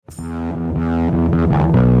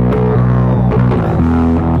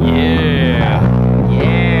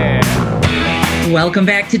Welcome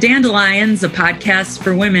back to Dandelions, a podcast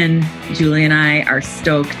for women. Julie and I are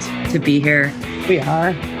stoked to be here. We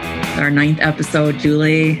are. It's our 9th episode,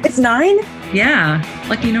 Julie. It's 9? Yeah,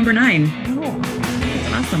 lucky number 9. Oh.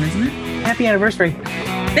 It's awesome, isn't it? Happy anniversary.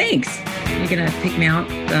 Thanks. You're going to take me out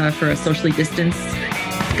for a socially distanced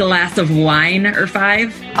glass of wine or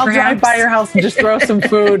 5? I'll drive by your house and just throw some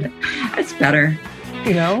food. That's better.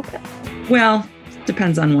 You know? Well,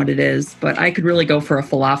 depends on what it is, but I could really go for a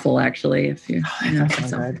falafel, actually. If you know,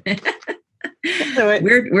 so good.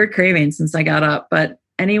 Weird craving since I got up. But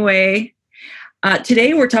anyway,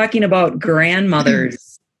 today we're talking about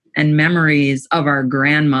grandmothers and memories of our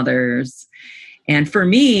grandmothers. And for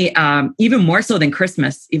me, even more so than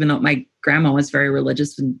Christmas, even though my grandma was very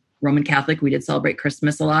religious and Roman Catholic, we did celebrate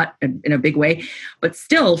Christmas a lot in a big way. But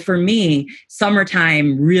still, for me,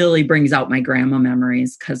 summertime really brings out my grandma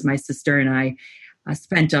memories because my sister and I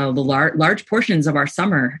spent the large portions of our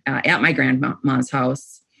summer at my grandma's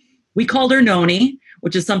house. We called her Noni,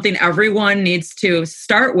 which is something everyone needs to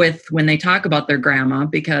start with when they talk about their grandma,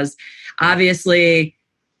 because obviously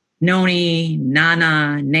Noni,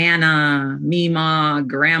 Nana, Nana, Mima,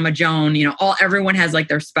 Grandma Joan, everyone has like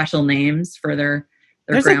their special names for their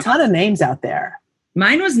There's grandma. A ton of names out there.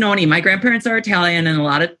 Mine was Noni. My grandparents are Italian, and a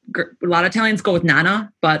lot of Italians go with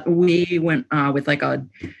Nana, but we went with like a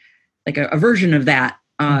version of that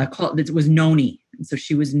called, it was Noni. And so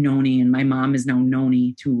she was Noni, and my mom is now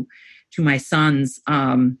Noni to my sons.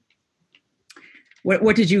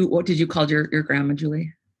 What did you call your grandma,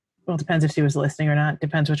 Julie? Well, it depends if she was listening or not.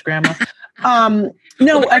 Depends which grandma.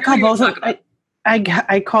 No, I call both.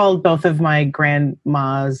 I called both of my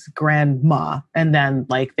grandmas grandma, and then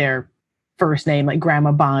like their first name, like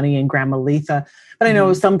Grandma Bonnie and Grandma Letha. But I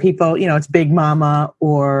know some people, it's Big Mama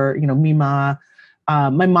or Mima.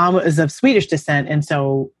 My mom is of Swedish descent. And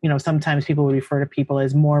so, sometimes people would refer to people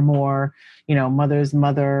as more, mother's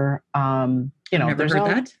mother. Never there's heard all,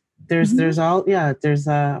 that. There's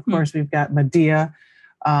of course we've got Medea.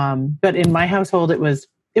 But in my household, it was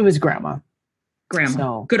grandma. Grandma.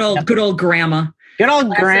 So, good old grandma. Good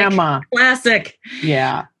old grandma. Classic.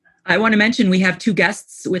 Yeah. I want to mention we have 2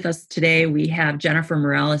 guests with us today. We have Jennifer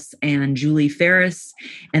Morales and Julie Ferris,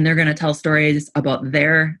 and they're going to tell stories about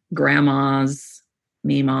their grandmas,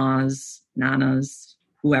 mimas, nanas,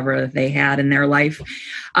 whoever they had in their life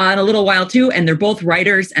in a little while too. And they're both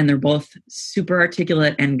writers, and they're both super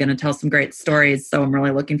articulate and going to tell some great stories. So I'm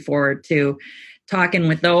really looking forward to talking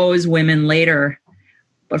with those women later.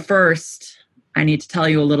 But first, I need to tell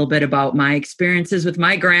you a little bit about my experiences with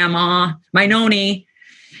my grandma, my Noni,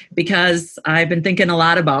 because I've been thinking a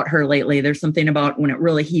lot about her lately. There's something about when it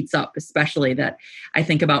really heats up, especially, that I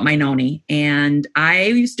think about my Noni. And I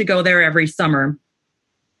used to go there every summer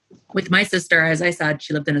with my sister. As I said,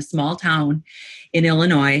 she lived in a small town in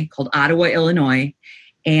Illinois called Ottawa, Illinois.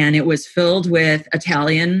 And it was filled with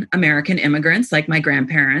Italian American immigrants like my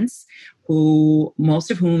grandparents, who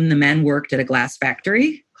most of whom the men worked at a glass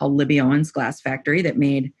factory called Libby Owens Glass Factory that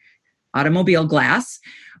made automobile glass.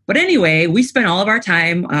 But anyway, we spent all of our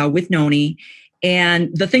time with Noni. And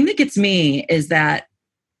the thing that gets me is that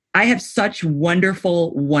I have such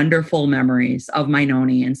wonderful, wonderful memories of my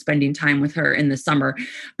Noni and spending time with her in the summer.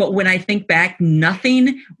 But when I think back,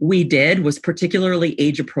 nothing we did was particularly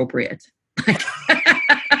age appropriate.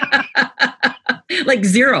 Like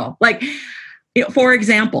zero. Like, for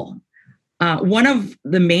example, one of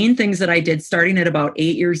the main things that I did starting at about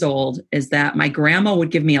 8 years old is that my grandma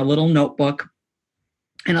would give me a little notebook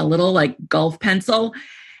and a little like golf pencil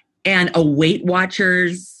and a Weight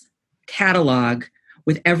Watchers catalog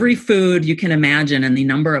with every food you can imagine and the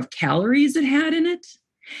number of calories it had in it.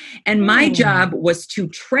 And my job was to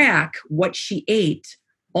track what she ate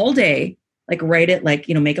all day, like write it, like,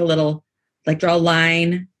 make a little, like draw a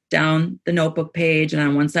line down the notebook page. And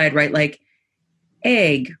on one side, write like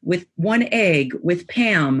one egg with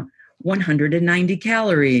Pam, 190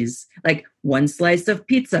 calories, like 1 slice of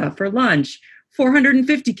pizza for lunch,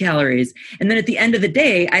 450 calories. And then at the end of the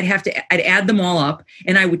day, I'd add them all up,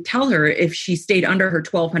 and I would tell her if she stayed under her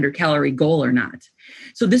 1,200 calorie goal or not.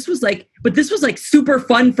 So this was like super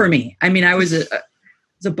fun for me. I mean, I was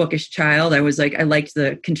a bookish child. I was like, I liked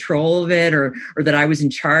the control of it, or that I was in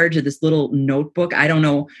charge of this little notebook. I don't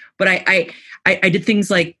know. But I did things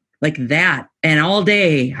like that. And all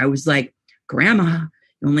day I was like, Grandma,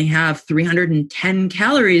 you only have 310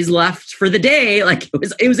 calories left for the day. Like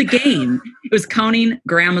it was a game. It was counting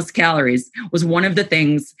grandma's calories was one of the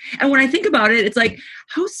things. And when I think about it, it's like,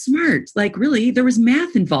 how smart, like really, there was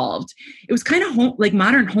math involved. It was kind of like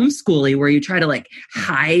modern homeschooling where you try to like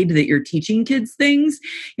hide that you're teaching kids things.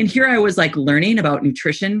 And here I was like learning about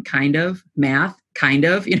nutrition, kind of, math, kind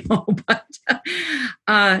of, but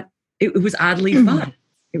it was oddly fun.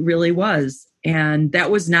 It really was. And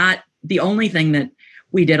that was not the only thing that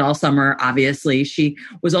we did all summer. Obviously, she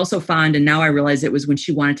was also fond, and now I realize it was when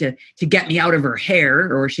she wanted to get me out of her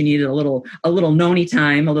hair, or she needed a little noni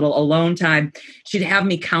time, a little alone time. She'd have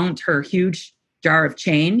me count her huge jar of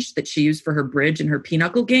change that she used for her bridge and her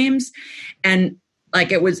pinochle games, and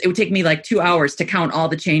like it would take me like 2 hours to count all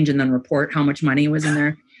the change and then report how much money was in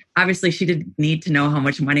there. Obviously, she didn't need to know how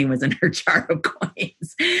much money was in her jar of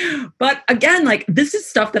coins, but again, like this is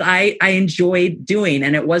stuff that I enjoyed doing,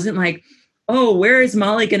 and it wasn't like, oh, where is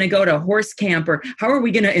Molly going to go to horse camp, or how are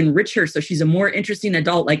we going to enrich her so she's a more interesting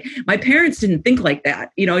adult? Like my parents didn't think like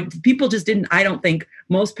that. People just didn't. I don't think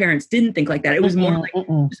most parents didn't think like that. It was more like,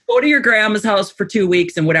 just go to your grandma's house for 2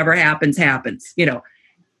 weeks and whatever happens, happens.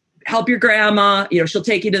 Help your grandma. She'll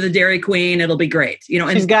take you to the Dairy Queen. It'll be great.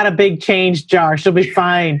 And she's got a big change jar. She'll be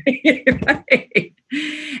fine. Right.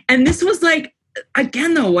 And this was like,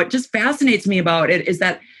 again, though, what just fascinates me about it is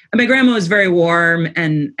that my grandma was very warm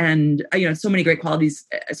and so many great qualities.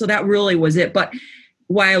 So that really was it. But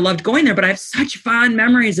why I loved going there, but I have such fond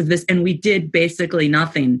memories of this. And we did basically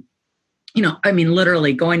nothing,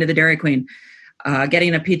 literally going to the Dairy Queen,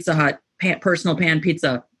 getting a Pizza Hut personal pan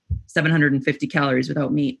pizza, 750 calories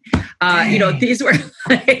without meat. These were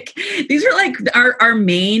like our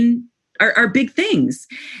main, our big things.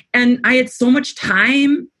 And I had so much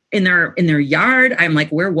time in their yard. I'm like,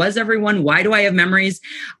 where was everyone? Why do I have memories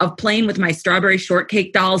of playing with my strawberry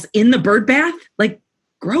shortcake dolls in the bird bath? Like,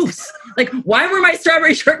 gross. Like, why were my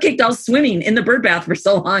strawberry shortcake dolls swimming in the bird bath for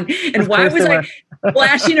so long? And why was I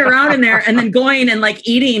splashing around in there and then going and like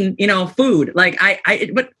eating, food? Like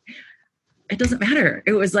but it doesn't matter.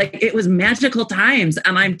 It was magical times,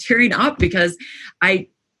 and I'm tearing up because I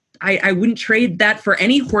wouldn't trade that for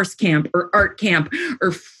any horse camp or art camp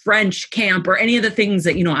or French camp or any of the things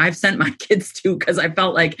that, I've sent my kids to, because I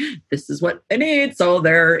felt like this is what they need. So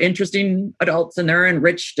they're interesting adults and they're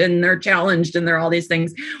enriched and they're challenged and they're all these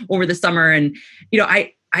things over the summer. And,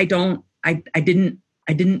 I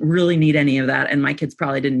didn't really need any of that. And my kids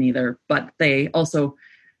probably didn't either, but they also,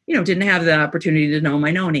 didn't have the opportunity to know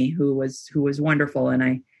my Noni, who was wonderful.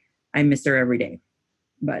 And I miss her every day.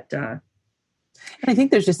 But, I think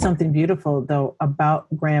there's just something beautiful, though, about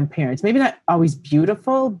grandparents. Maybe not always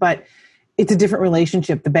beautiful, but it's a different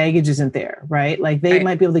relationship. The baggage isn't there, right? Like they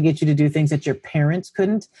might be able to get you to do things that your parents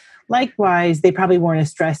couldn't. Likewise, they probably weren't as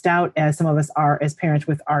stressed out as some of us are as parents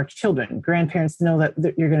with our children. Grandparents know that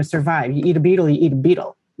you're going to survive. You eat a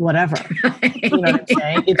beetle, whatever. You know what I'm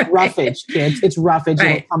saying? It's roughage, kids. It's roughage.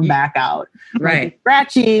 Right. It'll come back out. Right.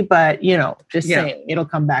 Scratchy, but, saying it'll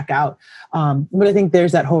come back out. But I think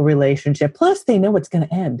there's that whole relationship. Plus, they know it's going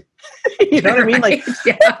to end. You know what I mean? Like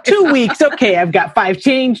 2 weeks. Okay, I've got 5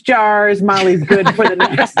 change jars. Molly's good for the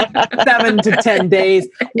next 7 to 10 days.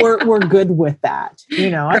 We're good with that.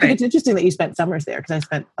 I think it's interesting that you spent summers there, because I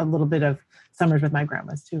spent a little bit of summers with my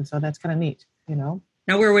grandmas too. So that's kind of neat. Now,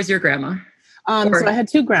 where was your grandma? So I had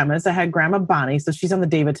 2 grandmas. I had Grandma Bonnie. So she's on the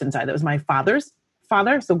Davidson side. That was my father's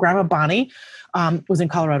father. So Grandma Bonnie was in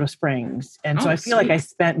Colorado Springs. And so I feel like I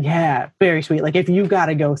spent, very sweet. Like if you got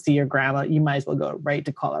to go see your grandma, you might as well go right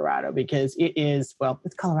to Colorado, because it's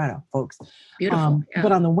Colorado, folks. Beautiful.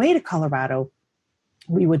 But on the way to Colorado,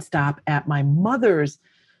 we would stop at my mother's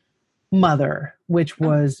mother, which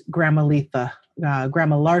was Grandma Letha,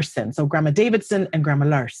 Grandma Larson. So Grandma Davidson and Grandma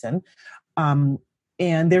Larson. And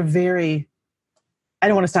they're very... I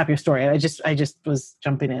don't want to stop your story. I just was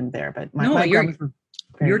jumping in there, but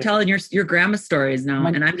you're telling your grandma's stories now,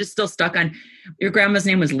 and I'm just still stuck on your grandma's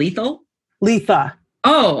name was Lethal. Letha.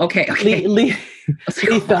 Oh, okay. Letha.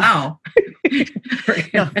 Wow.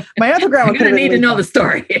 No, my other grandma. I'm gonna need to know the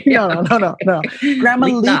story. No. Grandma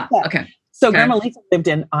Letha. Okay. So Grandma Letha lived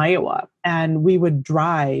in Iowa, and we would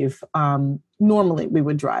drive. Normally, we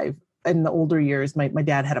would drive. In the older years, my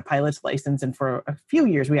dad had a pilot's license, and for a few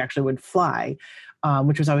years, we actually would fly.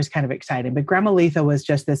 Which was always kind of exciting. But Grandma Letha was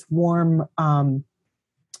just this warm,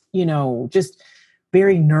 just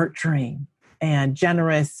very nurturing and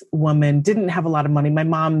generous woman. Didn't have a lot of money. My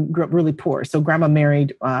mom grew up really poor. So Grandma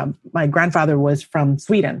married, my grandfather was from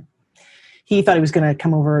Sweden. He thought he was going to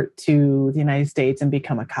come over to the United States and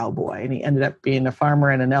become a cowboy. And he ended up being a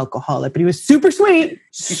farmer and an alcoholic. But he was super sweet.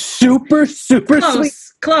 Super, super sweet.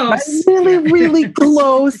 Close. Really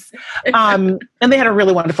close. And they had a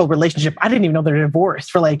really wonderful relationship. I didn't even know they were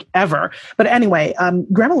divorced for like ever. But anyway,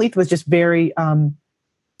 Grandma Letha was just very, come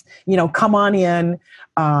on in.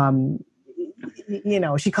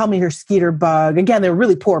 She called me her Skeeter bug. Again, they were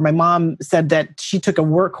really poor. My mom said that she took a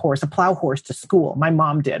workhorse, a plow horse to school. My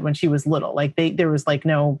mom did when she was little. Like there was like,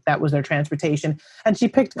 that was their transportation. And she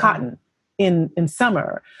picked cotton in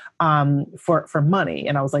summer for money.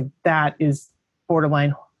 And I was like, that is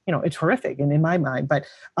borderline, it's horrific and in my mind. But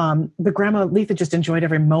Grandma Letha just enjoyed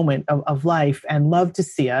every moment of life and loved to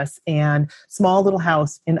see us. And small little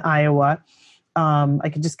house in Iowa. I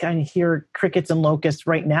could just kind of hear crickets and locusts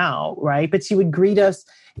right now, right? But she would greet us,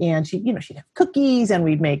 and she'd have cookies, and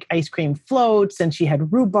we'd make ice cream floats, and she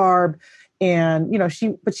had rhubarb, and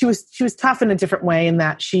she was tough in a different way in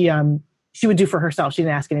that she would do for herself. She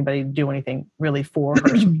didn't ask anybody to do anything really for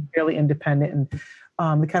her. She was fairly independent, and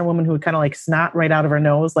the kind of woman who would kind of like snot right out of her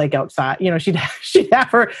nose, like outside. She'd have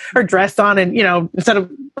her dress on, and instead of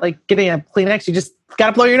like getting a Kleenex, you just got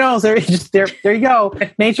to blow your nose. There you go.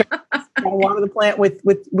 Nature, water the plant with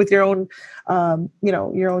your own,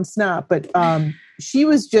 your own snot. But she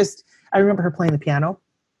was just. I remember her playing the piano.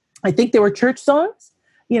 I think they were church songs,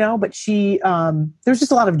 But she, there was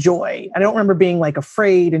just a lot of joy. I don't remember being like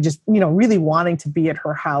afraid and just really wanting to be at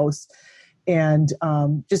her house, and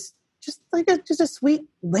just like just a sweet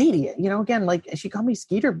lady, again, like she called me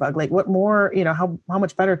Skeeter bug. Like what more, how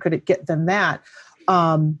much better could it get than that?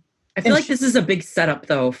 I feel like this is a big setup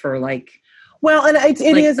though for like, well, and it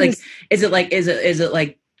is. Like, is it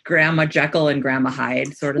like Grandma Jekyll and Grandma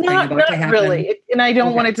Hyde sort of thing about to happen? Really. And I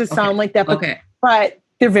don't want it to sound like that, but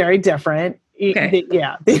they're very different. Okay.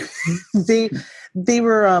 They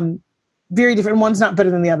were, very different. One's not better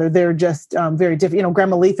than the other. They're just very different.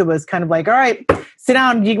 Grandma Letha was kind of like, all right, sit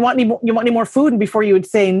down. You want any more food? And before you would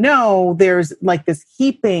say no, there's like this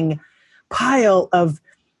heaping pile of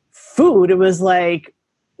food. It was like,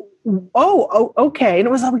 oh, okay. And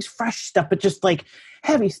it was always fresh stuff, but just like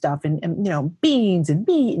heavy stuff and beans and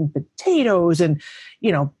meat and potatoes and,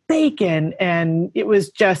 bacon. And it was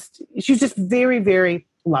just, she was just very, very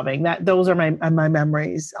loving. Those are my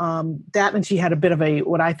memories. That, and she had a bit of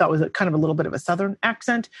what I thought was kind of a little bit of a Southern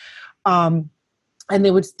accent. And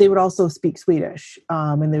they would also speak Swedish,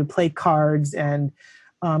 and they would play cards, and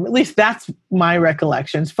at least that's my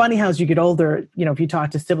recollection. It's funny how as you get older, if you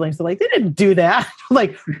talk to siblings, they're like, they didn't do that.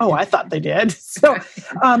 Like, oh, I thought they did. So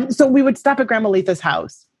we would stop at Grandma Letha's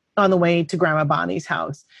house on the way to Grandma Bonnie's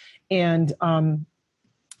house. And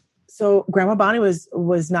so Grandma Bonnie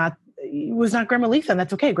was not Grandma Letha, and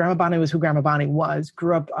that's okay. Grandma Bonnie was who Grandma Bonnie was.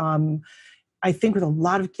 Grew up, I think, with a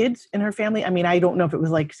lot of kids in her family. I mean, I don't know if it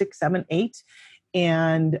was like 6, 7, 8,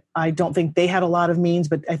 and I don't think they had a lot of means,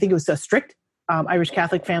 but I think it was a strict Irish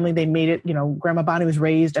Catholic family. They made it, Grandma Bonnie was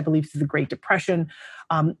raised, I believe, through the Great Depression.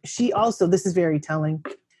 She also, this is very telling,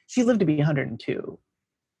 she lived to be 102.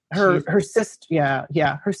 Her sister,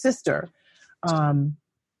 her sister, not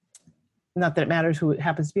that it matters who it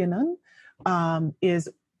happens to be a nun, is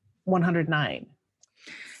 109.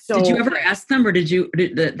 So, did you ever ask them, or did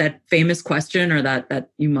that famous question, or that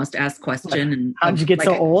you must ask question? And how'd you get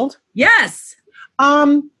so old? Yes.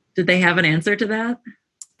 Did they have an answer to that?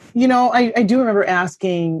 I do remember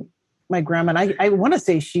asking my grandma, and I want to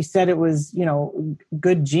say she said it was,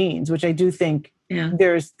 good genes, which I do think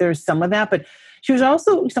there's some of that, but she was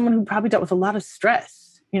also someone who probably dealt with a lot of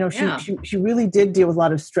stress. She really did deal with a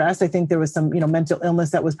lot of stress. I think there was some, mental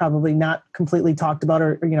illness that was probably not completely talked about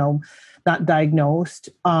or not diagnosed.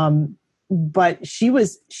 But she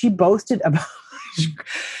boasted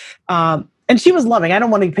about, and she was loving. I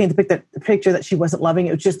don't want to paint the picture that she wasn't loving.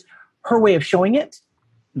 It was just her way of showing it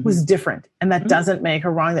was different. And that doesn't make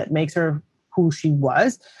her wrong. That makes her who she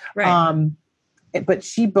was. Right. But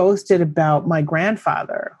she boasted about my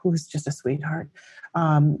grandfather, who was just a sweetheart,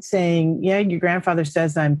 saying, yeah, your grandfather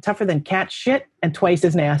says I'm tougher than cat shit and twice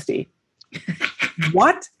as nasty.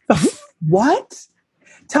 What? What?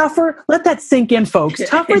 Tougher? Let that sink in, folks.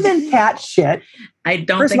 Tougher than cat shit. I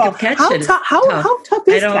don't think of cat shit. How tough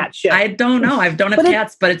is cat shit? I don't know. I don't have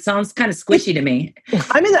cats, but it sounds kind of squishy to me.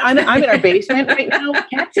 I'm in our basement right now.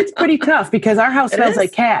 Cat shit's pretty tough because our house smells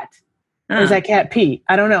like cat. Or is that cat pee?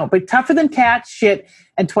 I don't know. But tougher than cat shit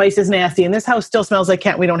and twice as nasty. And this house still smells like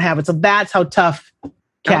cat. We don't have it. So that's how tough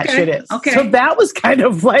cat shit is. Okay. So that was kind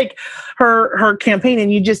of like her campaign.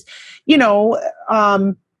 And you just, you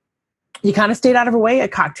kind of stayed out of her way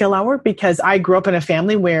at cocktail hour, because I grew up in a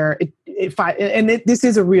family where this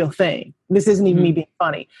is a real thing. This isn't even me being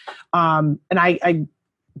funny. And I,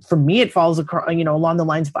 for me, it falls across, along the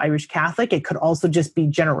lines of Irish Catholic. It could also just be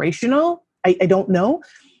generational. I don't know.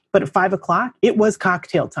 But at 5:00, it was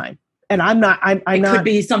cocktail time. And I'm not. It could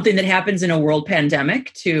be something that happens in a world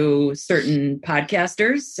pandemic to certain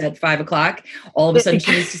podcasters at 5:00. All of a sudden,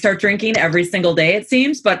 she needs to start drinking every single day. It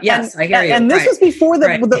seems, but yes, I hear you. And this was before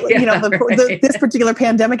this particular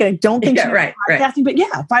pandemic, and I don't think she was podcasting. But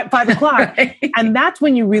yeah, 5:00, and that's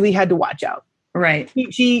when you really had to watch out. Right.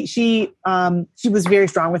 She was very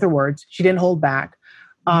strong with her words. She didn't hold back.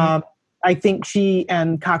 I think she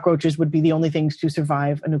and cockroaches would be the only things to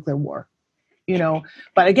survive a nuclear war.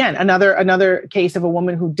 But again, another case of a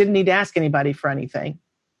woman who didn't need to ask anybody for anything,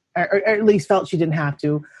 or at least felt she didn't have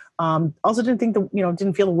to. Also didn't think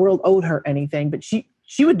didn't feel the world owed her anything, but she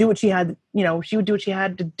would do what she had, she would do what she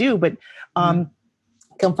had to do. But come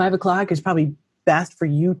 5:00 is probably best for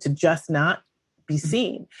you to just not be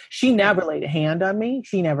seen. She never laid a hand on me.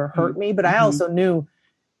 She never hurt me, but I also knew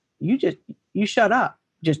you shut up.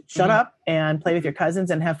 Just shut up and play with your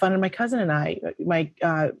cousins and have fun. And my cousin and my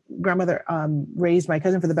grandmother raised my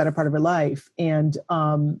cousin for the better part of her life. And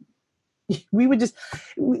they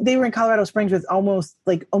were in Colorado Springs with almost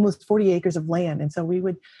 40 acres of land. And so we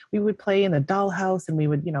would play in the dollhouse, and we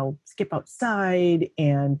would, skip outside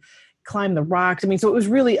and climb the rocks. I mean, so it was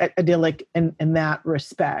really idyllic in that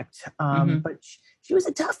respect. But she was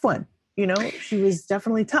a tough one. She was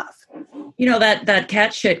definitely tough. That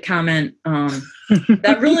cat shit comment,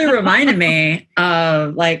 that really reminded me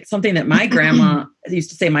of something that my grandma used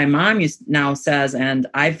to say, my mom now says, and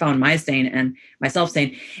I found myself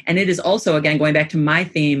saying, and it is also, again, going back to my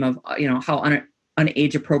theme of, how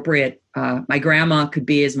unage appropriate my grandma could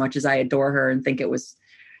be, as much as I adore her and think it was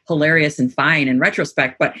hilarious and fine in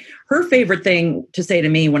retrospect. But her favorite thing to say to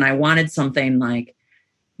me when I wanted something like,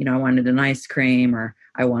 I wanted an ice cream or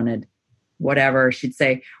I wanted whatever, she'd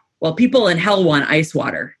say, well, people in hell want ice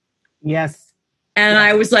water. Yes. And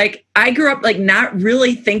I was like, I grew up not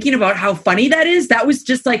really thinking about how funny that is. That was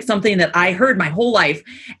just something that I heard my whole life.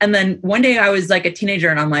 And then one day I was a teenager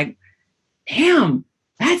and I'm like, damn,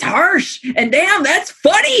 that's harsh. And damn, that's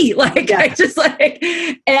funny. I just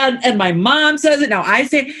and my mom says it. Now I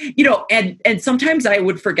say, and sometimes I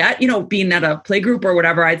would forget, being at a playgroup or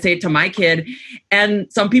whatever, I'd say it to my kid. And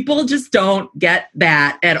some people just don't get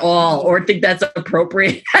that at all or think that's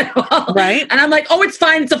appropriate at all. Right. And I'm like, oh, it's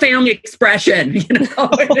fine. It's a family expression.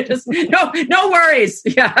 Just, no worries.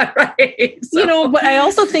 Yeah. Right. So, but I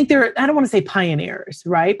also think I don't want to say pioneers,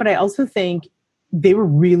 right? But I also think they were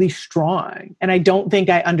really strong. And I don't think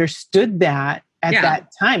I understood that at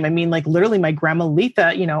that time. I mean, literally my grandma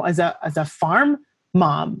Letha, as a farm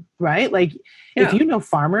mom, right? If you know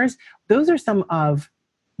farmers, those are some of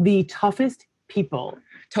the toughest people.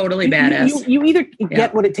 Totally badass. You either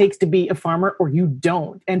get what it takes to be a farmer or you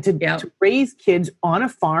don't. And to raise kids on a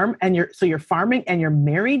farm, and you're farming and you're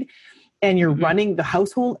married and you're running the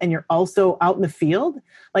household and you're also out in the field.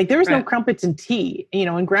 There was no crumpets and tea,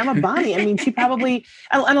 and Grandma Bonnie, I mean, she probably,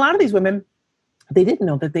 and a lot of these women, they didn't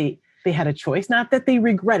know that they had a choice. Not that they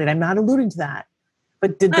regretted. I'm not alluding to that,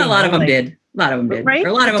 but did they? A lot of them did. A lot of them did. Right? Or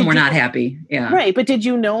a lot of them were not happy. Yeah. Right. But did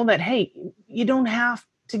you know that, hey, you don't have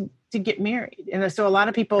to get married? And so a lot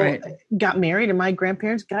of people got married, and my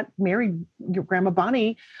grandparents got married. Your Grandma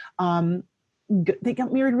Bonnie, they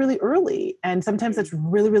got married really early. And sometimes that's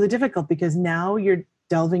really, really difficult because now you're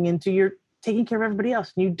delving into you're taking care of everybody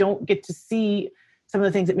else and you don't get to see some of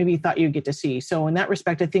the things that maybe you thought you'd get to see. So in that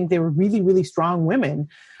respect, I think they were really, really strong women,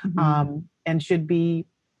 and should be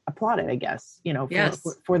applauded, I guess,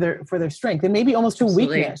 for their strength, and maybe almost to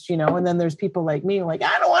weakness, and then there's people like me, I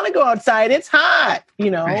don't want to go outside. It's hot,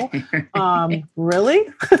 really?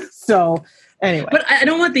 So anyway. But I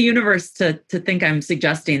don't want the universe to think I'm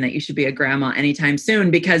suggesting that you should be a grandma anytime soon,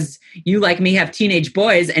 because you, like me, have teenage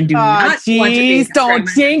boys and do not want to be don't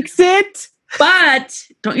jinx it. But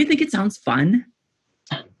don't you think it sounds fun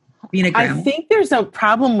being a grandma? I think there's a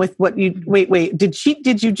problem with what you wait. Did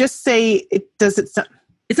you just say it? Does it sound?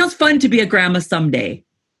 It sounds fun to be a grandma someday.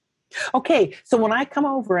 Okay, so when I come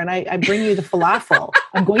over and I bring you the falafel,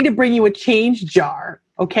 I'm going to bring you a change jar.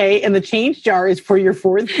 Okay, and the change jar is for your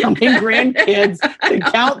forthcoming grandkids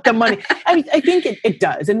to count the money. I mean, I think it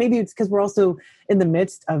does, and maybe it's because we're also in the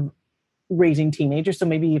midst of raising teenagers, so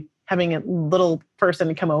maybe having a little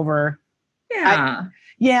person come over.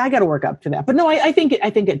 I got to work up to that. But no, I think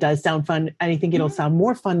it does sound fun. And I think it'll sound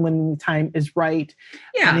more fun when the time is right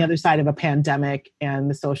on the other side of a pandemic and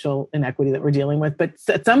the social inequity that we're dealing with. But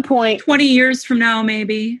at some point, 20 years from now,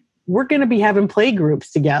 maybe, we're going to be having play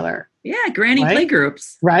groups together. Yeah, granny play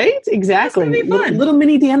groups. Right? Exactly. That's gonna be fun. Little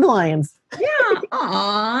mini dandelions. Yeah.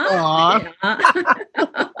 Aww.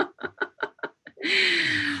 Yeah.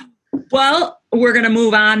 Well, we're going to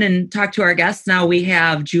move on and talk to our guests now. We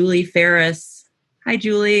have Julie Ferris. Hi,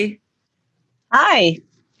 Julie. Hi.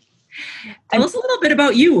 Tell us a little bit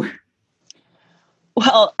about you.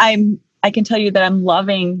 Well, I can tell you that I'm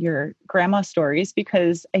loving your grandma stories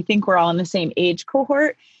because I think we're all in the same age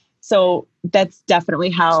cohort. So that's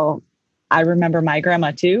definitely how I remember my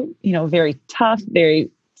grandma too. Very tough, very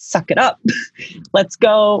suck it up. Let's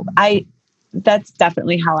go. That's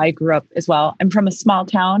definitely how I grew up as well. I'm from a small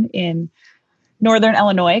town in northern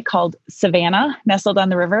Illinois called Savannah, nestled on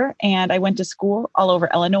the river. And I went to school all over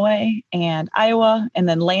Illinois and Iowa, and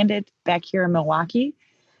then landed back here in Milwaukee.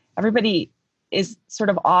 Everybody is sort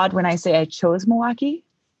of odd when I say I chose Milwaukee.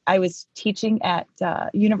 I was teaching at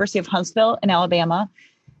University of Huntsville in Alabama,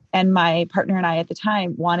 and my partner and I at the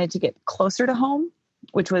time wanted to get closer to home,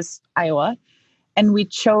 which was Iowa. And we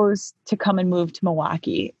chose to come and move to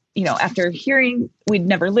Milwaukee. After hearing we'd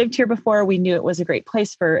never lived here before, we knew it was a great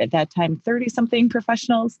place for, at that time, 30-something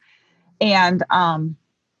professionals. And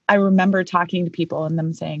I remember talking to people and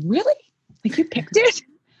them saying, really? Like, you picked it?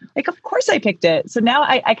 Like, of course I picked it. So now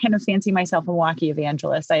I kind of fancy myself a Milwaukee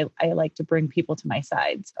evangelist. I like to bring people to my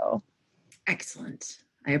side. So excellent.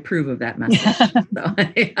 I approve of that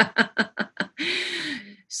message.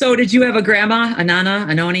 So did you have a grandma, a nana,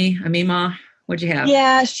 a noni, a mima? What'd you have?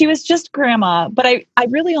 Yeah, she was just grandma, but I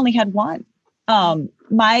really only had one.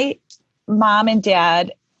 My mom and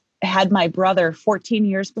dad had my brother 14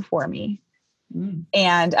 years before me.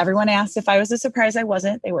 And everyone asked if I was a surprise. I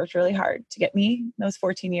wasn't. They worked really hard to get me those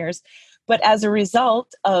 14 years. But as a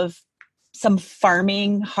result of some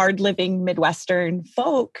farming, hard living Midwestern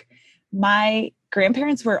folk, my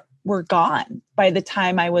grandparents were gone by the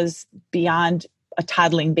time I was beyond a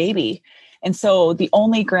toddling baby. And so the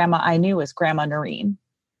only grandma I knew was Grandma Noreen.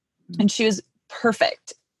 And she was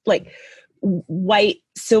perfect, like white,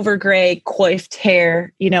 silver gray, coiffed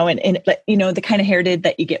hair, and the kind of hair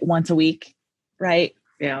that you get once a week. Right.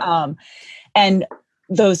 Yeah. And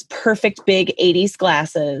those perfect big 80s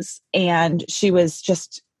glasses. And she was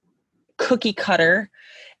just cookie cutter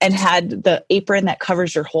and had the apron that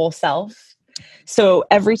covers your whole self. So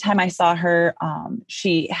every time I saw her,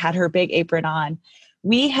 she had her big apron on.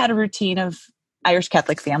 We had a routine of Irish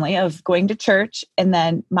Catholic family of going to church. And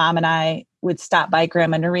then Mom and I would stop by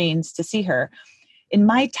Grandma Noreen's to see her. In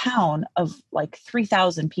my town of like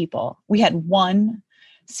 3,000 people, we had one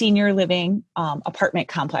senior living apartment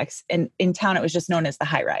complex. And in town, it was just known as the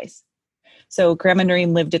high rise. So Grandma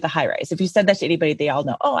Noreen lived at the high rise. If you said that to anybody, they all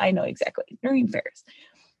know, oh, I know exactly. Noreen Ferris.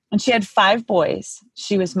 And she had 5 boys.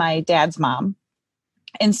 She was my dad's mom.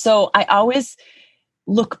 And so I always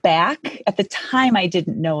look back. At the time, I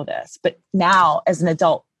didn't know this, but now as an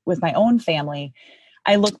adult with my own family,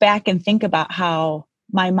 I look back and think about how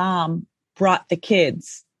my mom brought the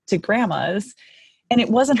kids to grandma's, and it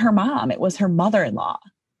wasn't her mom, it was her mother-in-law,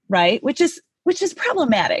 right? Which is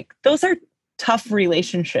problematic. Those are tough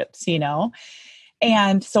relationships,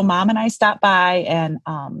 And so Mom and I stopped by and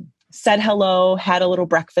said hello, had a little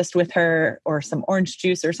breakfast with her or some orange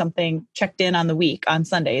juice or something, checked in on the week on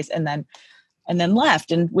Sundays, and then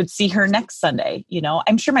left and would see her next Sunday.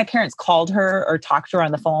 I'm sure my parents called her or talked to her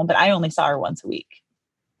on the phone, but I only saw her once a week.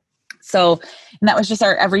 So, and that was just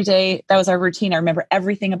our everyday, that was our routine. I remember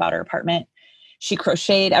everything about her apartment. She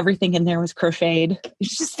crocheted, everything in there was crocheted.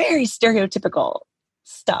 It's just very stereotypical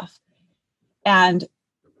stuff. And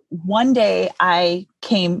one day I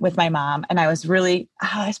came with my mom and I was probably,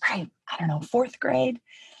 4th grade.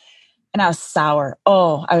 And I was sour.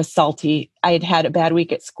 Oh, I was salty. I had had a bad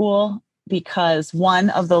week at school because one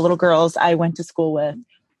of the little girls I went to school with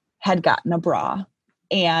had gotten a bra,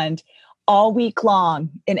 and all week long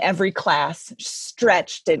in every class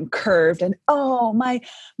stretched and curved and, oh, my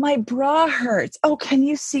bra hurts. Oh, can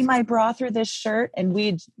you see my bra through this shirt? And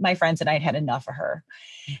my friends and I had enough of her,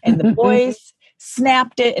 and the boys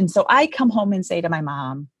snapped it. And so I come home and say to my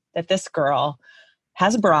mom that this girl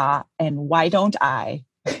has a bra, and why don't I?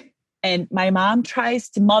 And my mom tries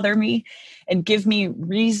to mother me and give me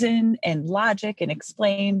reason and logic and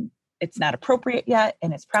explain it's not appropriate yet.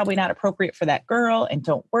 And it's probably not appropriate for that girl. And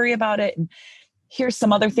don't worry about it. And here's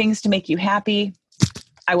some other things to make you happy.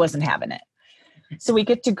 I wasn't having it. So we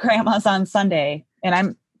get to grandma's on Sunday,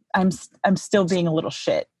 and I'm still being a little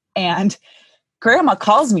shit. And grandma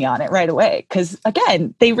calls me on it right away. Cause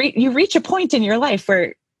again, you reach a point in your life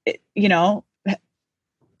where,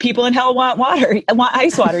 people in hell want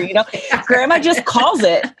ice water, Grandma just calls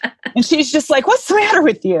it, and she's just like, what's the matter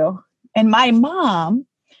with you? And my mom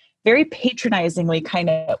very patronizingly kind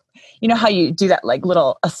of, how you do that like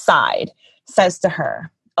little aside, says to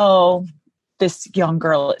her, oh, this young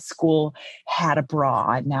girl at school had a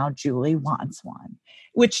bra and now Julie wants one,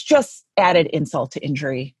 which just added insult to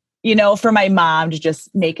injury. for my mom to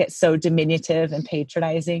just make it so diminutive and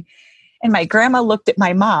patronizing. And my grandma looked at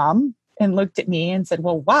my mom and looked at me and said,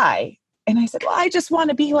 well, why? And I said, well, I just want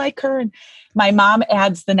to be like her. And my mom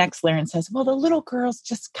adds the next layer and says, well, the little girl's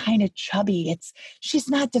just kind of chubby. She's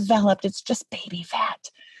not developed. It's just baby fat.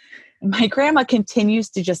 And my grandma continues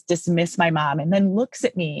to just dismiss my mom and then looks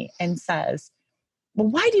at me and says, well,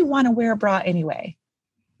 why do you want to wear a bra anyway?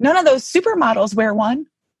 None of those supermodels wear one.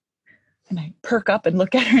 And I perk up and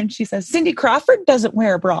look at her and she says, Cindy Crawford doesn't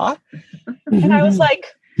wear a bra. And I was like,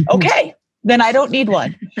 okay, then I don't need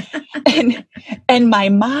one. And my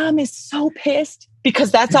mom is so pissed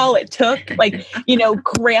because that's all it took. Like,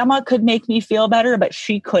 grandma could make me feel better, but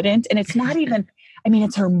she couldn't. And it's not even,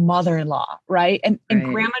 it's her mother-in-law, right? And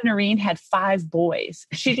Grandma Noreen had 5 boys.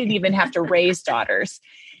 She didn't even have to raise daughters.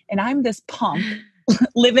 And I'm this punk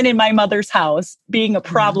living in my mother's house, being a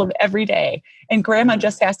problem every day. And grandma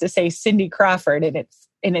just has to say Cindy Crawford and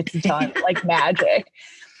it's done like magic.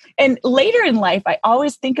 And later in life, I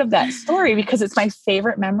always think of that story because it's my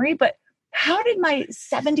favorite memory. But how did my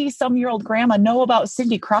 70-some-year-old grandma know about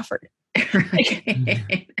Cindy Crawford?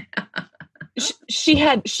 Right.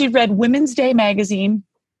 She read Women's Day magazine.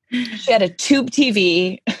 She had a tube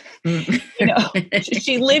TV.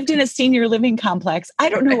 She lived in a senior living complex. I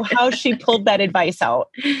don't know how she pulled that advice out,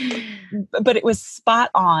 but it was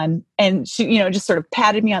spot on. And she, just sort of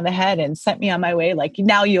patted me on the head and sent me on my way. Like,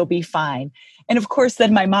 now you'll be fine. And of course,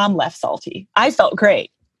 then my mom left salty. I felt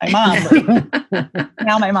great.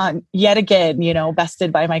 Now my mom yet again,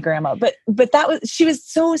 bested by my grandma, but she was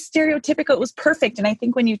so stereotypical. It was perfect. And I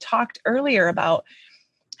think when you talked earlier about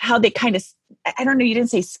how they kind of, I don't know, you didn't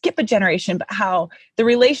say skip a generation, but how the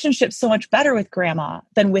relationship's so much better with grandma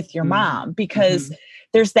than with your mom, because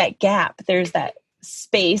there's that gap. There's that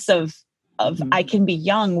space of I can be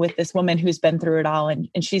young with this woman who's been through it all. And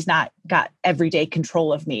she's not got everyday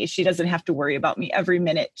control of me. She doesn't have to worry about me every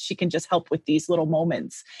minute. She can just help with these little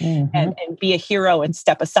moments and be a hero and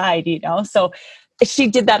step aside, So she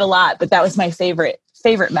did that a lot, but that was my favorite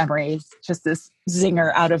memory. Just this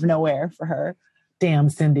zinger out of nowhere for her. Damn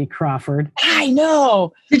Cindy Crawford. I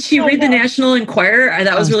know. Did she read the National Enquirer?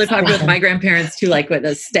 That was really popular with my grandparents too, like with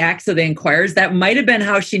the stacks of the Enquirers. That might have been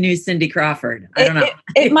how she knew Cindy Crawford. I don't know.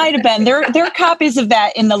 It might have been. There are copies of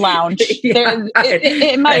that in the lounge.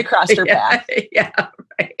 It might have crossed her path. Yeah,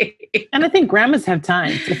 right. And I think grandmas have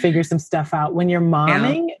time to figure some stuff out. When you're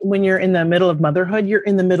momming, when you're in the middle of motherhood, you're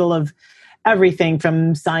in the middle of everything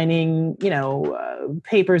from signing,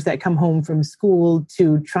 papers that come home from school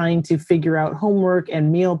to trying to figure out homework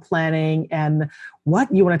and meal planning. And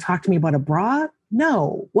what, you want to talk to me about a bra?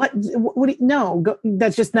 No. What no,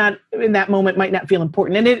 that's just not, in that moment, might not feel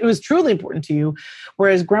important. And it was truly important to you.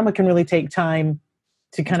 Whereas grandma can really take time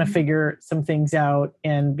to kind of figure some things out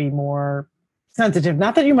and be more sensitive.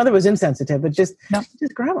 Not that your mother was insensitive, but just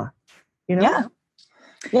grandma,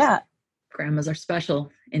 Yeah. Grandmas are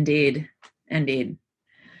special. Indeed.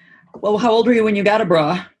 Well, how old were you when you got a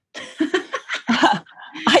bra?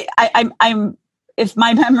 I'm if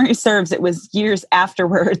my memory serves, it was years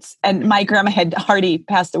afterwards, and my grandma had already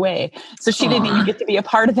passed away, so she didn't even get to be a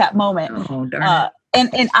part of that moment. Oh, darn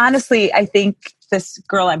it. And honestly, I think this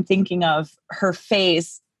girl I'm thinking of, her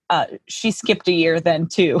phase, she skipped a year then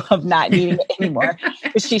too of not needing it anymore.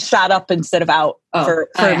 She shot up instead of out for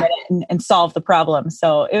a minute and solved the problem.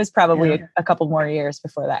 So it was probably a couple more years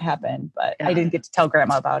before that happened, but I didn't get to tell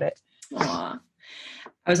grandma about it. Aww.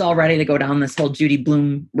 I was all ready to go down this whole Judy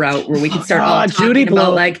Blume route where we could start all talking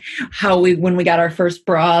about like how when we got our first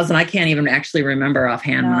bras, and I can't even actually remember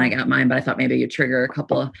offhand when I got mine, but I thought maybe you'd trigger a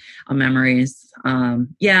couple of memories. I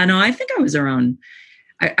think I was around,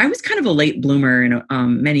 I was kind of a late bloomer in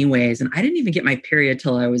many ways, and I didn't even get my period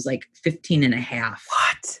till I was like 15 and a half.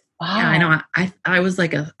 What? Wow. Yeah, I know. I was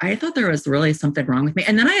like, I thought there was really something wrong with me.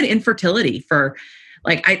 And then I had infertility for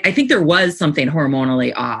like, I think there was something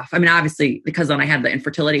hormonally off. I mean, obviously, because then I had the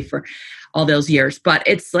infertility for all those years, but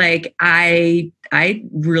it's like, I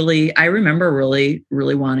remember really,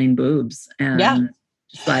 really wanting boobs. And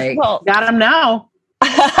just like, well, got them now.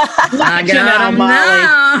 I got them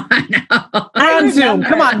now. I know. On Zoom.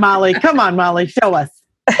 Come on, Molly. Show us.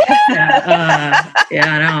 I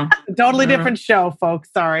know. Totally different show,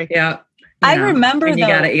 folks. Sorry. Yeah. I remember you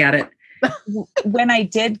got it. When I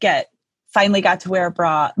did finally got to wear a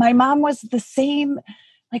bra, my mom was the same,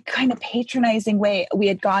 like kind of patronizing way. We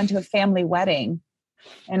had gone to a family wedding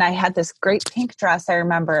and I had this great pink dress, I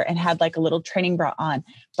remember, and had like a little training bra on,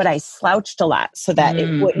 but I slouched a lot so that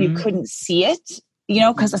you couldn't see it,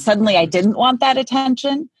 because suddenly I didn't want that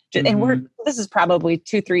attention. And this is probably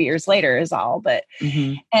 2-3 years later is all, but,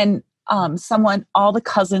 and all the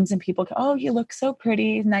cousins and people go, oh, you look so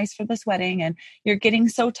pretty, nice for this wedding, and you're getting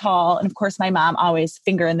so tall. And of course, my mom always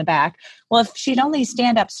finger in the back. Well, if she'd only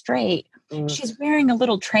stand up straight, she's wearing a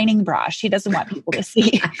little training bra. She doesn't want people to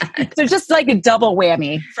see. So just like a double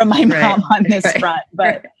whammy from my mom on this front.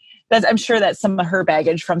 But I'm sure that's some of her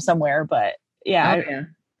baggage from somewhere. But yeah.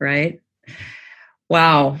 Right.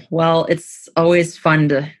 Wow. Well, it's always fun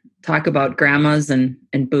to talk about grandmas and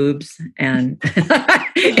boobs and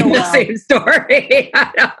in the same story.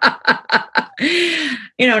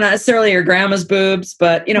 Not necessarily your grandma's boobs,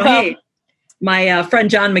 but hey, my friend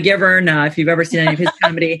John McGivern, if you've ever seen any of his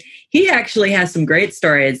comedy, he actually has some great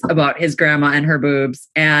stories about his grandma and her boobs.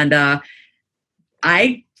 And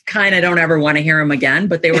I kind of don't ever want to hear them again,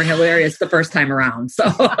 but they were hilarious the first time around. So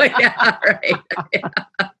yeah, right. Yeah.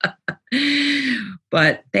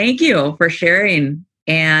 But thank you for sharing.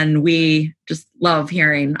 And we just love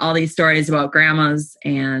hearing all these stories about grandmas,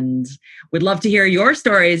 and would love to hear your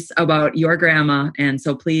stories about your grandma. And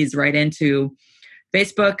so please write into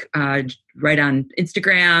Facebook, write on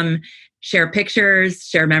Instagram, share pictures,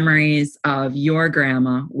 share memories of your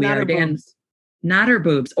grandma. Not her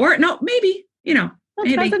boobs, or no, maybe,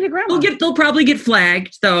 maybe they'll probably get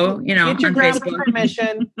flagged though, get your on grandma's Facebook.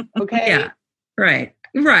 permission. Okay. Yeah. Right.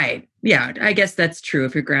 Yeah. I guess that's true.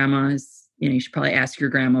 If your grandma is, you should probably ask your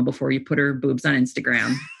grandma before you put her boobs on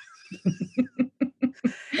Instagram.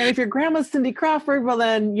 And if your grandma's Cindy Crawford, well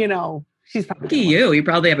then, she's probably lucky you. You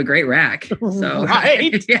probably have a great rack. So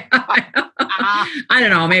right. Yeah. I don't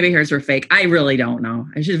know. Maybe hers were fake. I really don't know.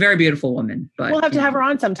 She's a very beautiful woman. But we'll have to have her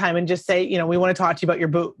on sometime and just say, we want to talk to you about your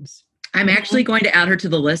boobs. I'm actually going to add her to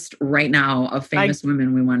the list right now of famous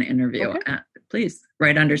women we want to interview. Okay. Please,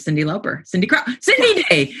 right under Cyndi Lauper. Cindy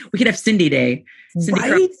Day. We could have Cindy Day.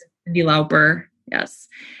 Cyndi Lauper. Yes.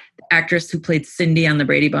 The actress who played Cindy on the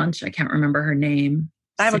Brady Bunch. I can't remember her name.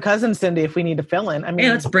 I have a cousin, Cindy, if we need to fill in. I mean,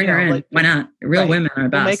 let's bring her in. Why not? Real women are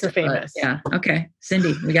best. We'll make her famous. Yeah. Okay.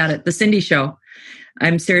 Cindy, we got it. The Cindy Show.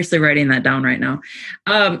 I'm seriously writing that down right now.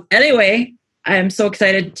 Anyway, I'm so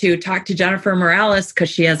excited to talk to Jennifer Morales because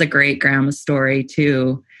she has a great grandma story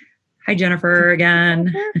too. Hi, Jennifer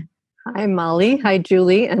again. Hi, Molly. Hi,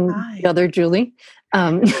 Julie, and the other Julie.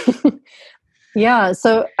 Yeah.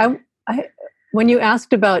 So I when you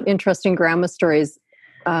asked about interesting grandma stories,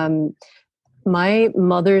 my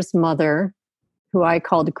mother's mother, who I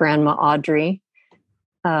called Grandma Audrey,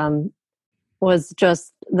 was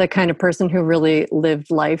just the kind of person who really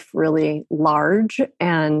lived life really large.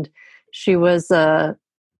 And she was a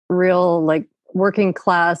real working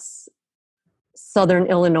class Southern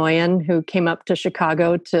Illinoisan who came up to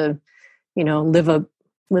Chicago to, live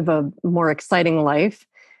a more exciting life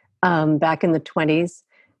back in the 20s.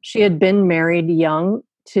 She had been married young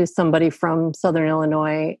to somebody from Southern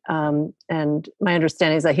Illinois. And my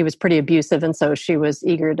understanding is that he was pretty abusive. And so she was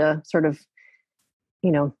eager to sort of,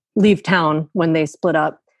 leave town when they split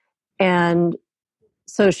up. And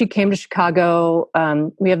so she came to Chicago.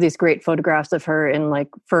 We have these great photographs of her in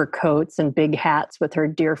fur coats and big hats with her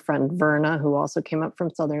dear friend Verna, who also came up from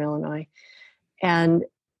Southern Illinois. And,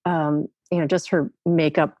 just her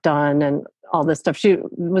makeup done and all this stuff. She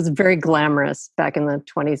was very glamorous back in the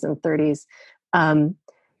 20s and 30s.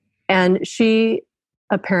 And she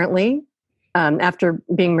apparently, after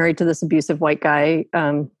being married to this abusive white guy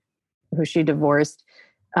who she divorced,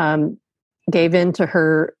 gave in to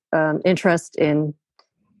her interest in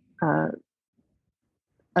a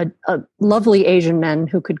lovely Asian man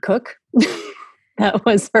who could cook. That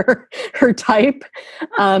was her type.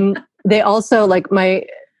 They also,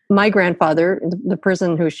 my grandfather, the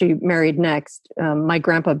person who she married next, my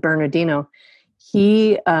grandpa Bernardino,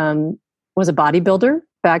 he was a bodybuilder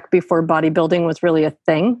back before bodybuilding was really a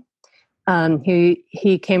thing.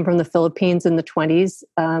 He came from the Philippines in the 20s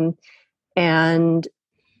and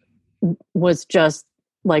was just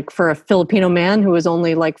for a Filipino man who was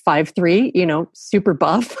only 5'3", super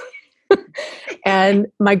buff. And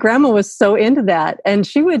my grandma was so into that. And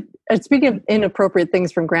she would, speaking of inappropriate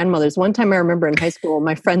things from grandmothers, one time I remember in high school,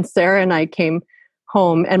 my friend Sarah and I came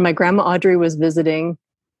home and my grandma Audrey was visiting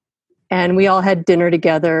and we all had dinner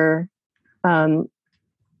together.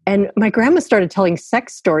 And my grandma started telling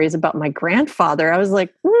sex stories about my grandfather. I was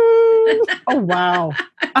like, oh, wow.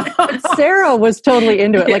 Sarah was totally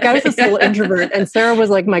into it. I was this little introvert and Sarah was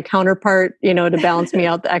my counterpart, to balance me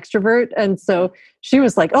out, the extrovert. And so she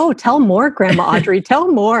was like, oh, tell more, Grandma Audrey,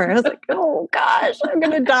 tell more. I was like, oh gosh, I'm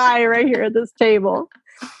going to die right here at this table.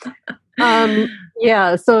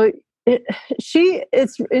 Yeah. So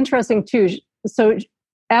it's interesting too. So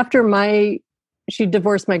after she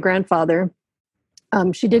divorced my grandfather,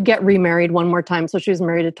 she did get remarried one more time. So she was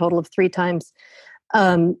married a total of 3 times.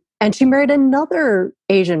 And she married another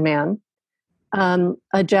Asian man,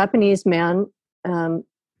 a Japanese man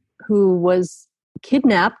who was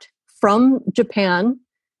kidnapped from Japan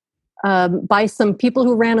by some people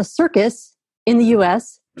who ran a circus in the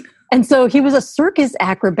US. And so he was a circus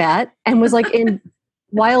acrobat and was like in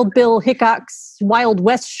Wild Bill Hickok's Wild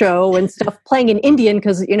West show and stuff, playing in Indian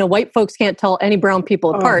because, white folks can't tell any brown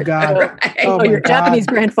people apart. Oh, God. So, Right. your Japanese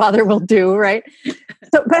grandfather will do, right?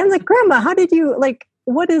 So, but I'm like, Grandma, how did you,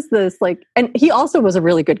 what is this? And he also was a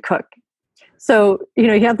really good cook. So, you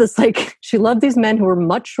have this, she loved these men who were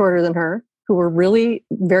much shorter than her, who were really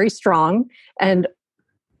very strong and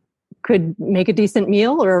could make a decent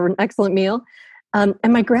meal or an excellent meal. And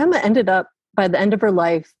my grandma ended up, by the end of her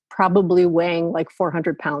life, probably weighing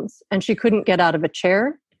 400 pounds. And she couldn't get out of a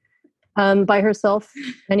chair by herself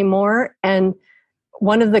anymore. And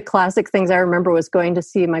one of the classic things I remember was going to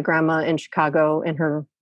see my grandma in Chicago in her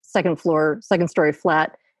second story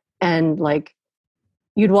flat. And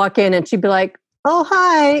you'd walk in and she'd be like, "Oh,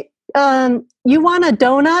 hi, you want a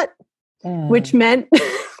donut?" Which meant,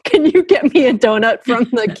 "Can you get me a donut from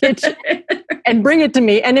the kitchen and bring it to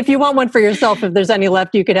me? And if you want one for yourself, if there's any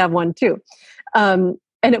left, you could have one too."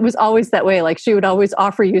 And it was always that way. She would always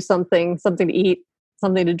offer you something to eat,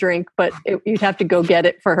 something to drink, but you'd have to go get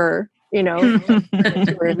it for her, you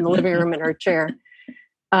were in the living room in her chair.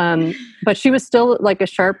 But she was still a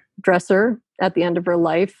sharp dresser at the end of her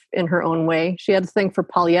life in her own way. She had a thing for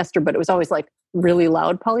polyester, but it was always really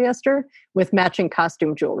loud polyester with matching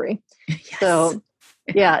costume jewelry. Yes. So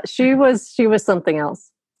yeah, she was something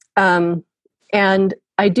else. And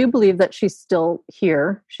I do believe that she's still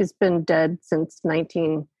here. She's been dead since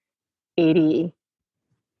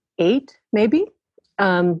 1988, maybe.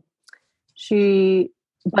 But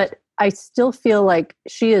I still feel like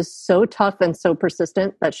she is so tough and so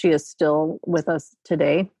persistent that she is still with us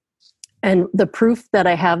today. And the proof that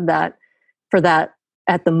I have for that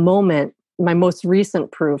at the moment, my most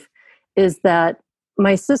recent proof, is that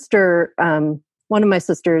my sister, one of my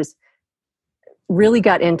sisters, really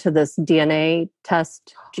got into this DNA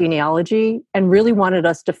test genealogy and really wanted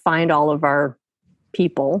us to find all of our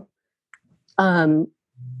people. And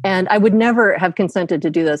I would never have consented to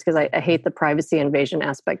do this because I hate the privacy invasion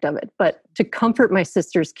aspect of it. But to comfort my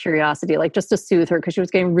sister's curiosity, just to soothe her, because she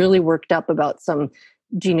was getting really worked up about some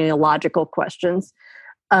genealogical questions,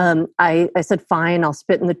 I said, "Fine, I'll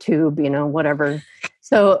spit in the tube, whatever."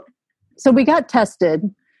 So we got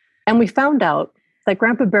tested and we found out that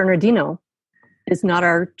Grandpa Bernardino is not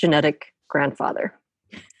our genetic grandfather.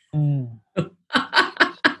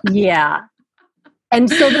 Yeah. And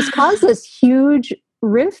so this caused this huge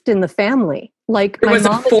rift in the family. There was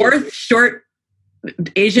a fourth short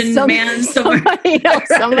Asian man somewhere.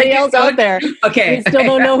 Somebody else out there. Okay. We still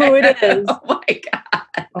don't know who it is. Oh my God.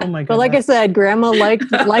 Oh my God. But like I said, Grandma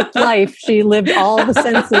liked life. She lived all the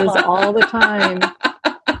senses all the time.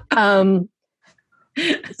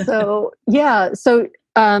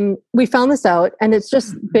 We found this out and it's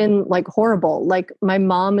just been horrible. My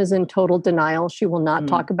mom is in total denial. She will not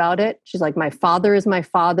talk about it. She's like, "My father is my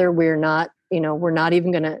father. We're not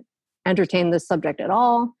even going to entertain this subject at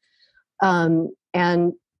all."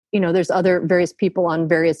 And there's other various people on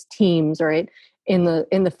various teams, right, in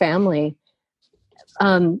the family.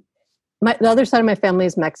 The other side of my family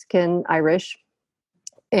is Mexican, Irish.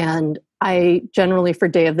 And I generally, for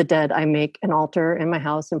Day of the Dead, I make an altar in my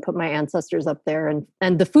house and put my ancestors up there and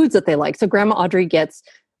the foods that they like. So Grandma Audrey gets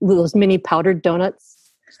those mini powdered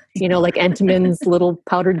donuts, like Entenmann's little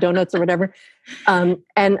powdered donuts or whatever. And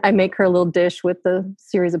I make her a little dish with the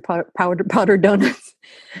series of powdered donuts.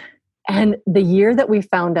 And the year that we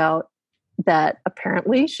found out that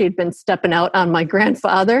apparently she'd been stepping out on my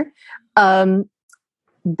grandfather,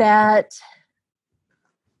 that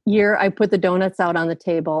year I put the donuts out on the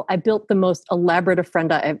table. I built the most elaborate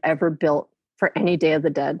ofrenda I've ever built for any Day of the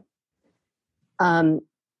Dead. I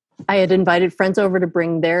had invited friends over to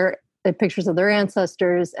bring their pictures of their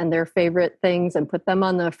ancestors and their favorite things and put them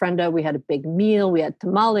on the ofrenda. We had a big meal. We had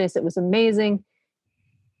tamales. It was amazing.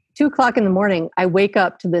 2:00 in the morning, I wake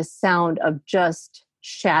up to this sound of just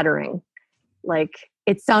shattering.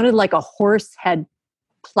 It sounded like a horse had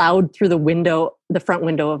plowed through the front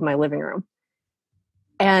window of my living room.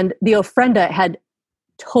 And the ofrenda had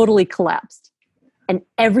totally collapsed and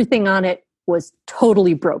everything on it was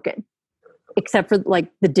totally broken, except for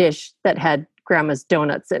the dish that had Grandma's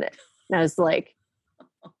donuts in it. And I was like,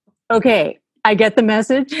 okay, I get the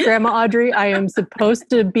message, Grandma Audrey. I am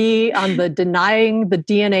supposed to be on the denying the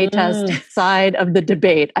DNA test side of the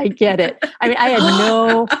debate. I get it. I mean, I had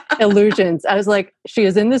no illusions. I was like, she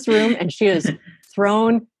is in this room and she is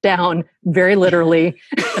thrown down very literally.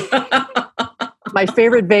 My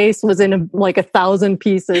favorite vase was in like 1,000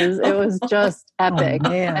 pieces. It was just epic.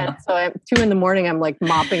 And so at 2 a.m, I'm like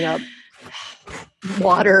mopping up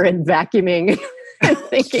water and vacuuming and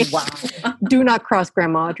thinking, wow, do not cross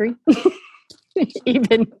Grandma Audrey,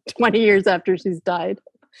 even 20 years after she's died.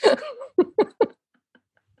 So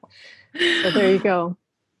there you go.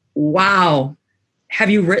 Wow. Have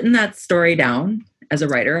you written that story down as a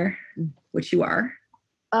writer, which you are?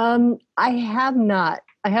 I have not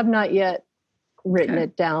yet written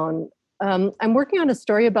it down. I'm working on a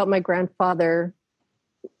story about my grandpa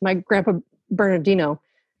Bernardino,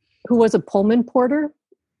 who was a Pullman porter.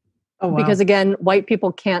 Oh, wow. Because again, white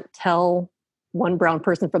people can't tell one brown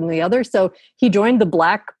person from the other. So he joined the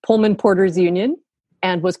Black Pullman Porters Union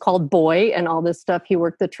and was called Boy and all this stuff. He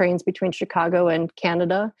worked the trains between Chicago and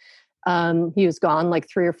Canada. He was gone like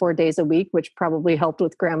 3 or 4 days a week, which probably helped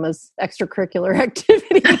with Grandma's extracurricular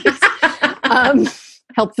activities.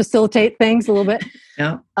 Helped facilitate things a little bit.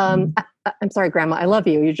 Yeah. I'm sorry, Grandma. I love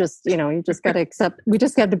you. You just got to accept. We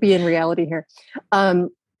just got to be in reality here.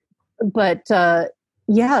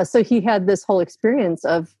 Yeah. So he had this whole experience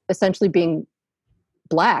of essentially being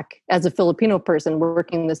Black as a Filipino person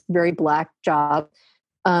working this very Black job.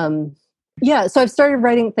 Yeah. So I've started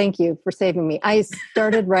writing. Thank you for saving me. I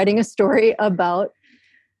started writing a story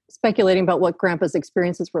speculating about what Grandpa's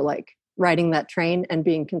experiences were like riding that train and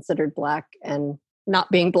being considered Black and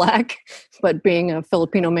not being Black, but being a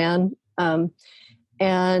Filipino man.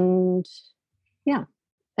 And yeah.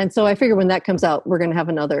 And so I figure when that comes out, we're going to have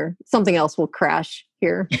something else will crash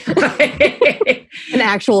here. An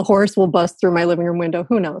actual horse will bust through my living room window.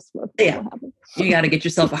 Who knows what will happen. You got to get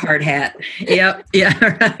yourself a hard hat. Yep.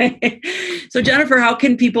 Yeah. Right. So Jennifer, how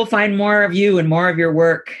can people find more of you and more of your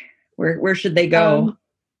work? Where should they go?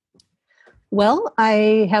 Well,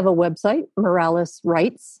 I have a website,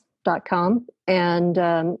 moraleswrites.com. And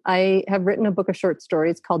I have written a book of short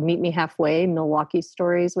stories called Meet Me Halfway, Milwaukee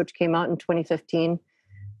Stories, which came out in 2015.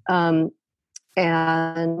 And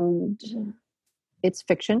it's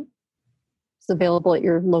fiction. It's available at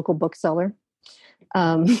your local bookseller.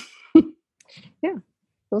 Yeah,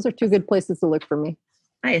 those are 2 good places to look for me.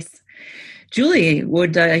 Nice. Julie,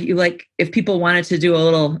 would you like, if people wanted to do a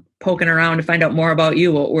little poking around to find out more about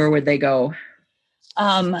you, where would they go?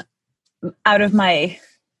 Out of my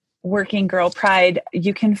working girl pride,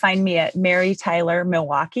 you can find me at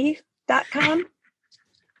marytylermilwaukee.com.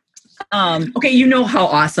 Okay, you know how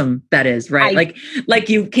awesome that is, right? Like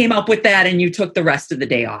you came up with that and you took the rest of the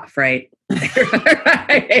day off, right?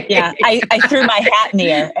 Yeah, I threw my hat in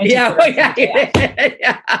the air.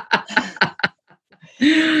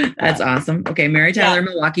 That's awesome. Okay,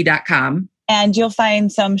 marytylermilwaukee.com. And you'll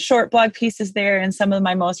find some short blog pieces there and some of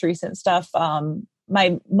my most recent stuff.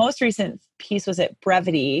 My most recent piece was at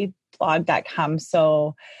brevityblog.com.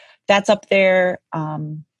 So that's up there.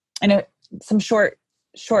 And some short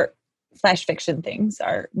flash fiction things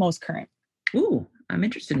are most current. Ooh, I'm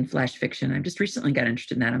interested in flash fiction. I've just recently got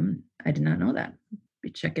interested in that. I did not know that. Be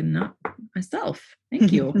checking out myself.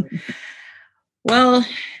 Thank you. Well,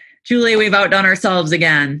 Julie, we've outdone ourselves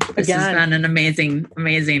again. This has been an amazing,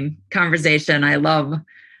 amazing conversation. I love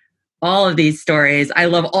all of these stories. I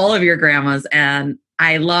love all of your grandmas, and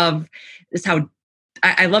I love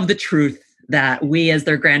I love the truth that we as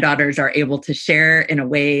their granddaughters are able to share in a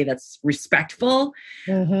way that's respectful,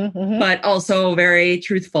 but also very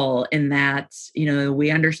truthful in that,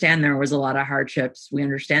 we understand there was a lot of hardships. We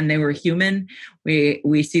understand they were human.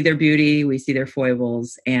 We see their beauty, we see their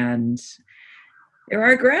foibles, and they're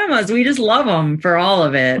our grandmas. We just love them for all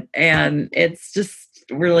of it. And it's just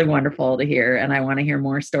really wonderful to hear. And I want to hear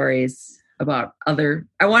more stories about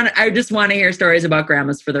I just want to hear stories about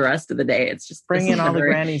grandmas for the rest of the day. It's just bring in all the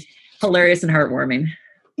grannies. Hilarious and heartwarming.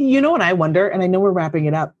 You know what I wonder, and I know we're wrapping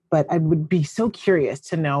it up, but I would be so curious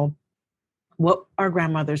to know what our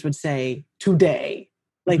grandmothers would say today,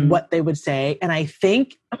 like what they would say. And I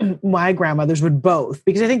think my grandmothers would both,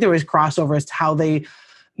 because I think there was crossover as to how they,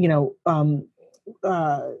 how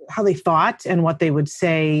they thought and what they would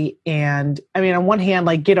say. And I mean, on one hand,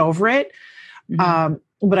 like, get over it.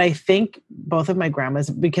 But I think both of my grandmas,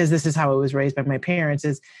 because this is how I was raised by my parents,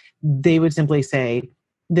 is they would simply say,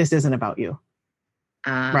 this isn't about you.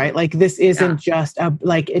 Right? Like, this isn't just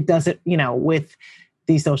it doesn't, with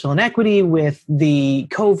the social inequity, with the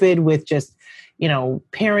COVID, with just,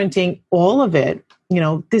 parenting, all of it,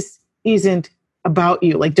 this isn't about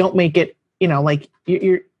you. Like, don't make it, like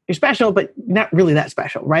you're special, but not really that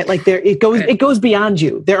special, right? Like, it goes beyond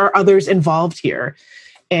you. There are others involved here.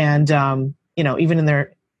 And, even in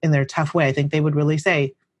their tough way, I think they would really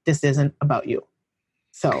say, this isn't about you.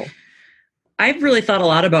 So I've really thought a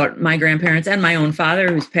lot about my grandparents and my own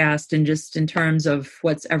father who's passed, and just in terms of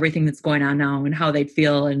what's everything that's going on now and how they'd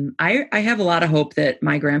feel. And I have a lot of hope that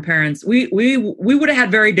my grandparents, we would have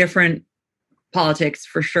had very different politics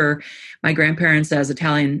for sure. My grandparents, as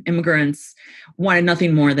Italian immigrants, wanted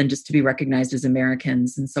nothing more than just to be recognized as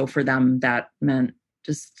Americans. And so for them, that meant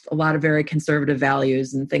just a lot of very conservative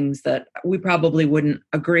values and things that we probably wouldn't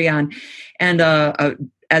agree on. And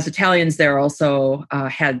as Italians, there also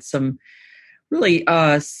had some really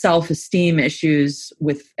self-esteem issues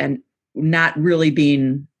with, and not really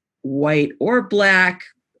being white or black,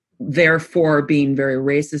 therefore being very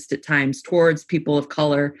racist at times towards people of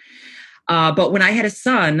color. But when I had a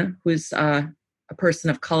son who's a person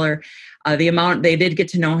of color, the amount they did get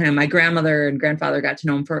to know him, my grandmother and grandfather got to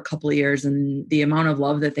know him for a couple of years, and the amount of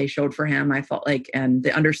love that they showed for him, I felt like, and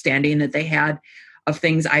the understanding that they had of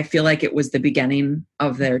things, I feel like it was the beginning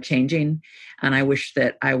of their changing. And I wish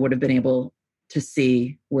that I would have been able to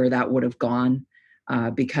see where that would have gone,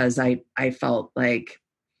 because I felt like,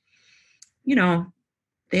 you know,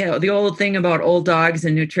 the old thing about old dogs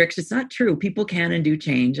and new tricks, it's not true. People can and do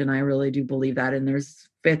change. And I really do believe that. And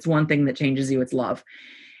it's one thing that changes you, it's love.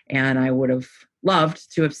 And I would have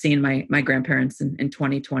loved to have seen my grandparents in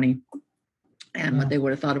 2020 and what they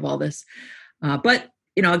would have thought of all this. But,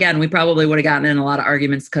 you know, again, we probably would have gotten in a lot of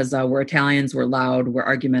arguments because we're Italians, we're loud, we're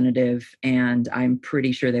argumentative, and I'm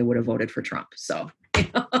pretty sure they would have voted for Trump. So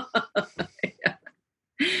yeah.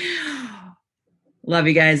 Love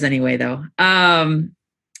you guys anyway, though.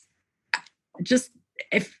 Just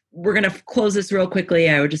if we're going to close this real quickly,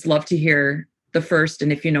 I would just love to hear the first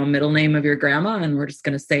and, if you know, middle name of your grandma, and we're just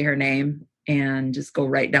going to say her name and just go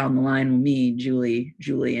right down the line with me, Julie,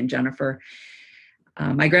 and Jennifer.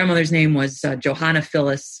 My grandmother's name was Johanna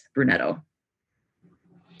Phyllis Brunetto.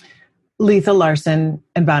 Letha Larson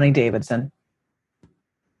and Bonnie Davidson.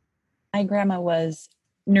 My grandma was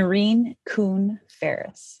Noreen Kuhn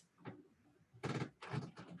Ferris.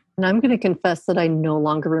 And I'm going to confess that I no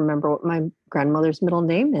longer remember what my grandmother's middle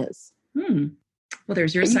name is. Well,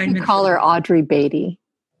 there's your You assignment. can call her Audrey Beatty.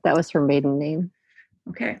 That was her maiden name.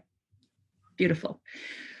 Okay. Beautiful.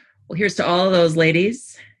 Well, here's to all of those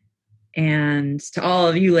ladies, and to all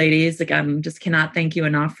of you ladies. Again, just cannot thank you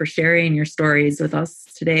enough for sharing your stories with us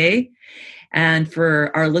today. And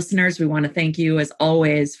for our listeners, we want to thank you as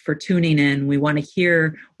always for tuning in. We want to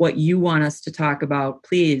hear what you want us to talk about.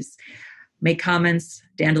 Please make comments.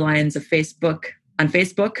 Dandelions on Facebook,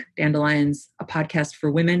 Dandelions, a podcast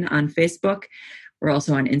for women on Facebook. We're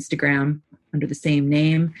also on Instagram under the same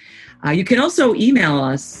name. You can also email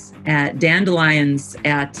us at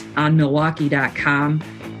dandelions@onmilwaukee.com.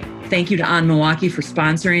 Thank you to On Milwaukee for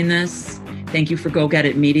sponsoring this. Thank you for Go Get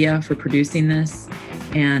It Media for producing this.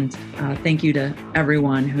 And thank you to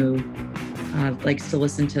everyone who likes to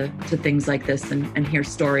listen to things like this and hear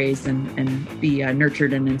stories and be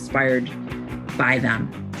nurtured and inspired by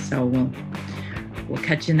them. So we'll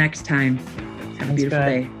catch you next time. Have a beautiful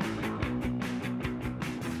day.